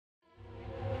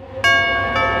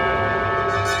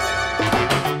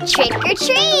Trick or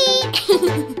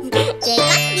treat!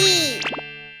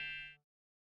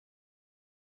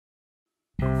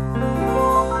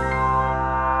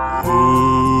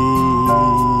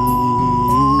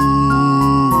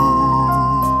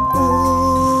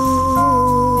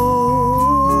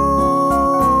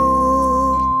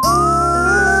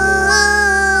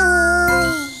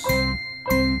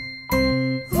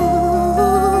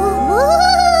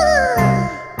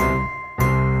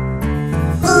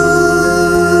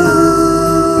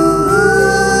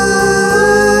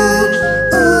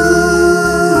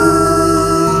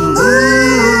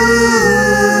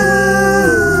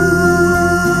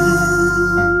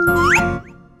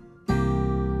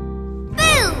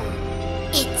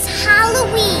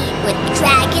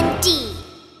 Dragon Dee!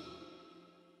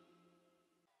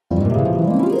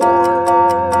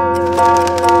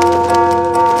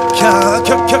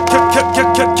 Dragon Dee.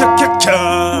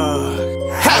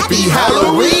 Happy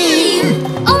Halloween!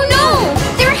 Oh no!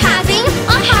 They're having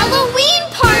a Halloween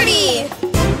party!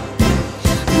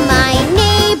 My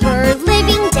neighbor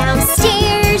living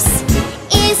downstairs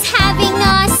is having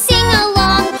a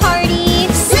sing-along party.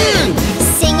 Sing!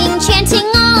 Singing, chanting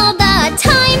all the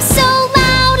time so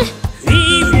loud.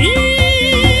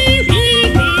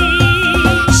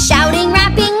 Shouting,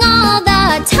 rapping all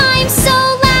the time so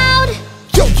loud.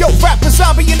 Yo, yo, rapper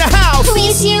zombie in the house!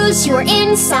 Please use your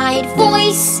inside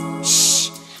voice. Shh,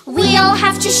 we all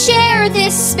have to share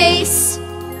this space.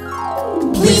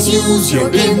 Please use your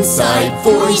inside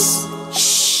voice.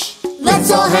 Shh, let's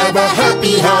all have a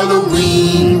happy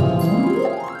Halloween.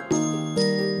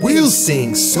 We'll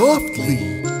sing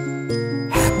softly.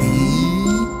 Happy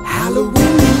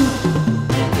Halloween.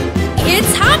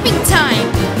 It's hopping time!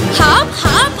 Hop,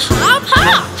 hop, hop,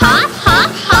 hop! Hop,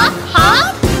 hop, hop,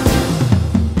 hop.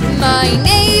 My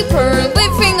neighbor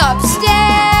living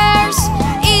upstairs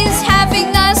is having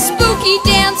a spooky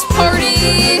dance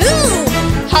party. Ooh.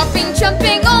 Hopping,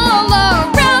 jumping all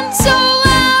around so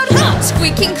loud.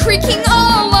 Squeaking, creaking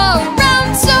all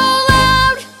around so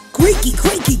loud. Creaky,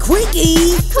 creaky,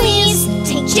 creaky. Please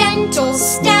take gentle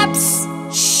steps.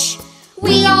 Shh,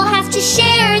 we all have to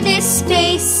share this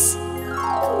space.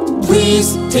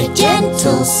 Please take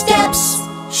gentle steps.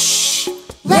 Shh,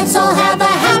 let's all have a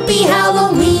happy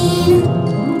Halloween.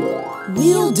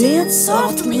 We'll dance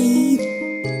softly.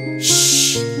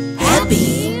 Shh,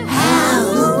 happy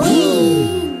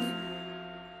Halloween.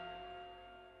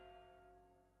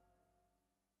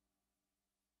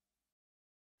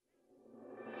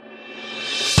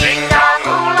 Ding dong,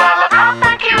 ooh la la,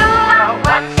 Papa Cula.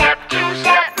 1 step, 2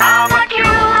 step, Mama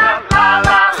Cula. La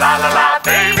la la la la,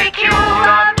 baby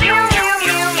Cula. Mew mew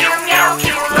mew mew meow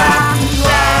Cula.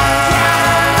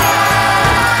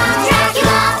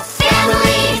 Dracula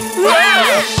family.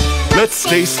 Let's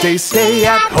stay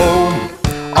at home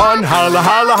on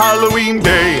Halloween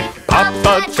Day.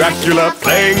 Papa Dracula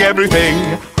playing everything.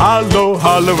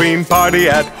 Halloween party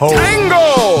at home.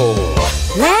 Tango!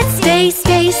 Let's stay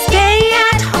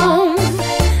at home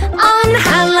on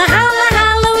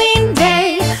Halloween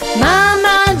Day.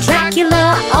 Mama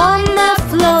Dracula on the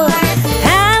floor.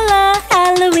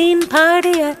 Halloween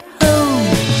party at home.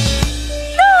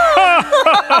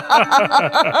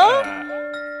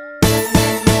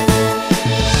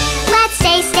 Let's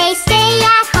stay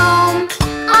at home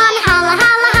on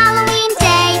Halloween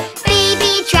Day.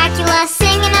 Baby Dracula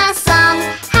singing a song.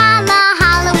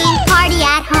 Halloween party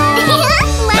at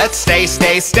home. Let's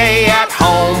stay at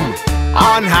home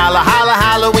on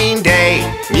Halloween Day.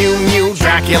 Mew mew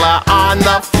Dracula on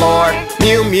the floor.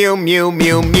 Mew mew mew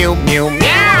mew mew mew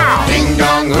meow. Ding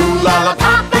dong ooh la la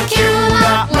Papa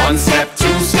Cula. 1 step,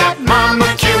 2 step,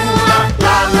 Mama Cula.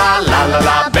 La la la la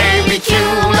la, baby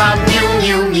Cula. Mew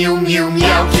mew mew mew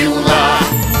meow Cula.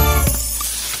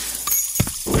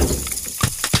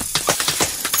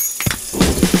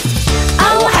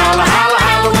 Oh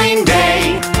Halloween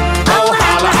Day. Oh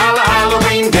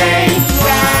Halloween Day.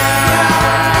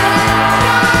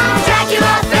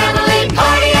 Dracula family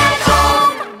party at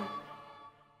home.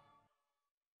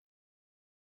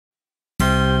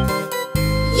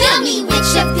 Yummy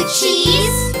witch of the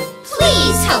cheese,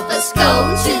 please help us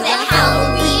go to the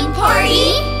Halloween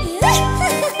party.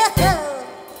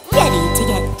 Ready to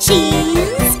get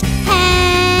cheesed.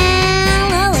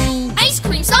 Halloween, Ice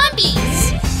cream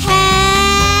zombies.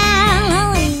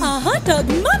 Halloween, A hot dog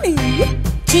mummy.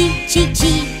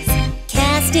 Cheese,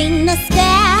 casting a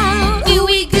spell.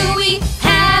 Gooey gooey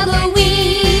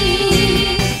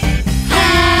Halloween.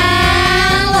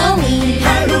 Halloween,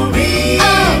 Halloween.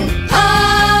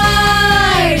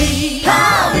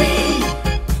 party.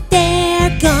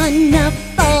 They're gonna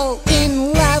fall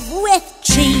in love with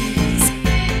cheese.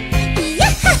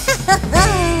 Yeah!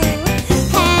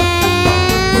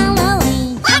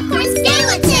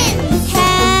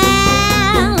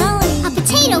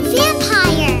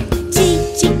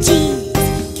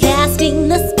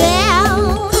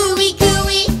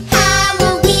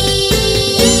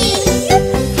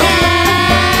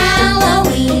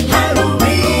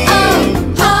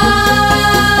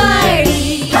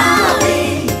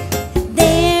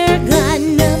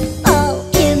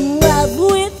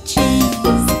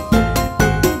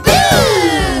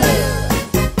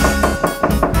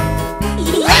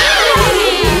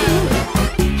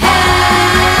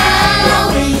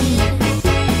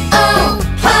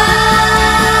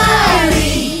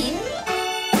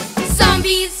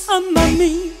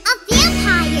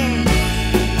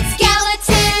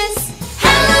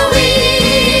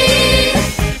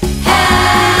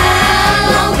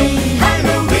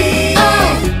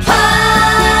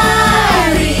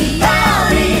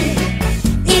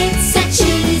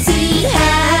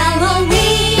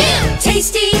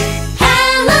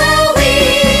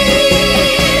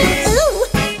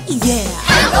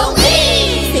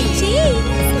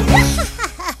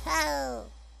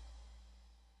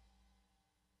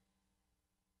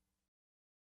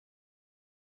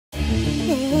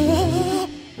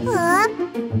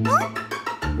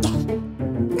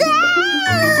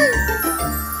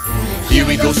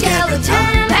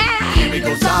 skeleton. Here we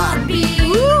go zombie.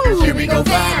 Here we go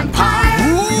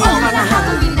vampire. All on a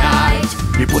Halloween night.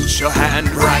 You put your hand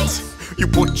right, you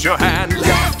put your hand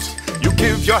left. You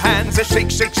give your hands a shake,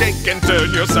 shake, shake, and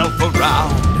turn yourself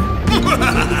around.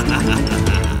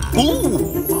 Ooh.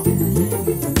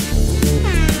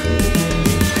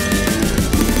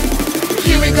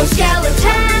 Here we go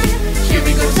skeleton. Here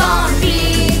we go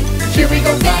zombie. Here we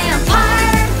go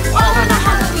vampire. All on a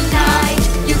Halloween night.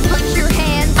 You put your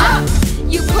hands up,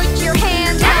 you put your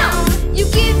hands down. You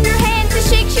give your hands a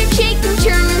shake, shake, shake, and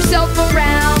turn yourself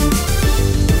around.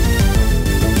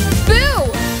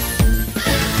 Boo!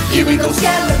 Here we go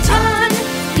skeleton.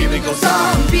 Here we go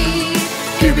zombie.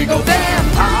 Here we go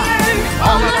vampire.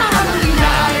 All on a Halloween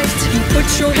night. You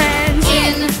put your hands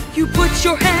in, you put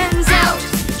your hands out.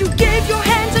 You give your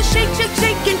hands a shake, shake,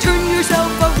 shake, and turn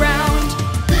yourself around.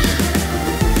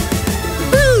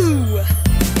 Boo!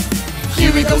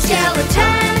 Here we go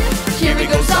skeleton. Here we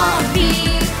go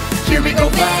zombie. Here we go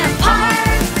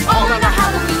vampire. All on a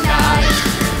Halloween night.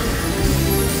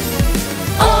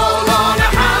 All on a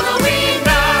Halloween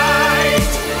night.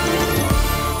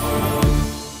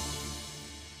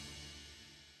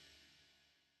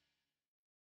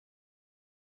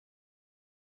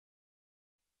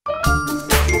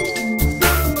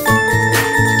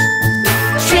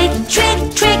 Trick, trick,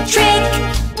 trick, trick.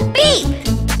 Beep!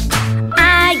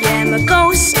 I am a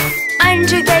ghost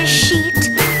under the sheet.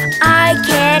 I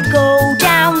can't go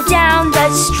down, down the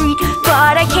street,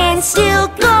 but I can still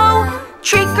go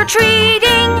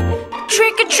trick-or-treating.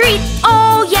 Trick or treat,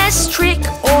 oh yes, trick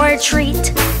or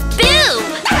treat. Boo!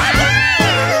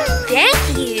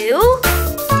 Thank you.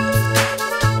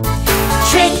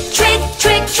 Trick, trick,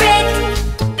 trick, trick.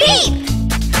 Beep!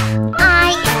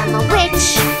 I am a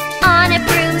witch on a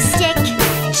broomstick.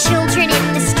 Children in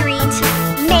the street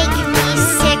make me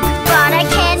sick, but I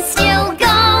can still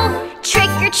go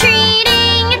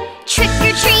trick-or-treating. Trick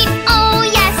or treat, oh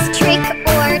yes, trick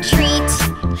or treat.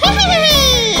 Thank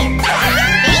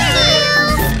you.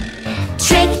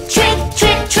 Trick, trick,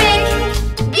 trick, trick.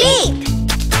 Beep!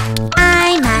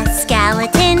 I'm a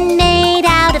skeleton made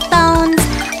out of bones.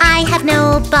 I have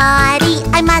no body,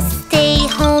 I must stay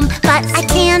home, but I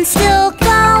can still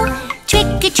go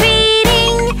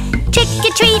trick-or-treating. Trick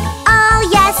or treat, oh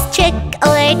yes, trick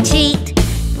or treat.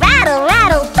 Rattle,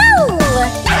 rattle, boo!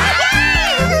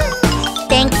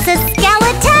 Thanks,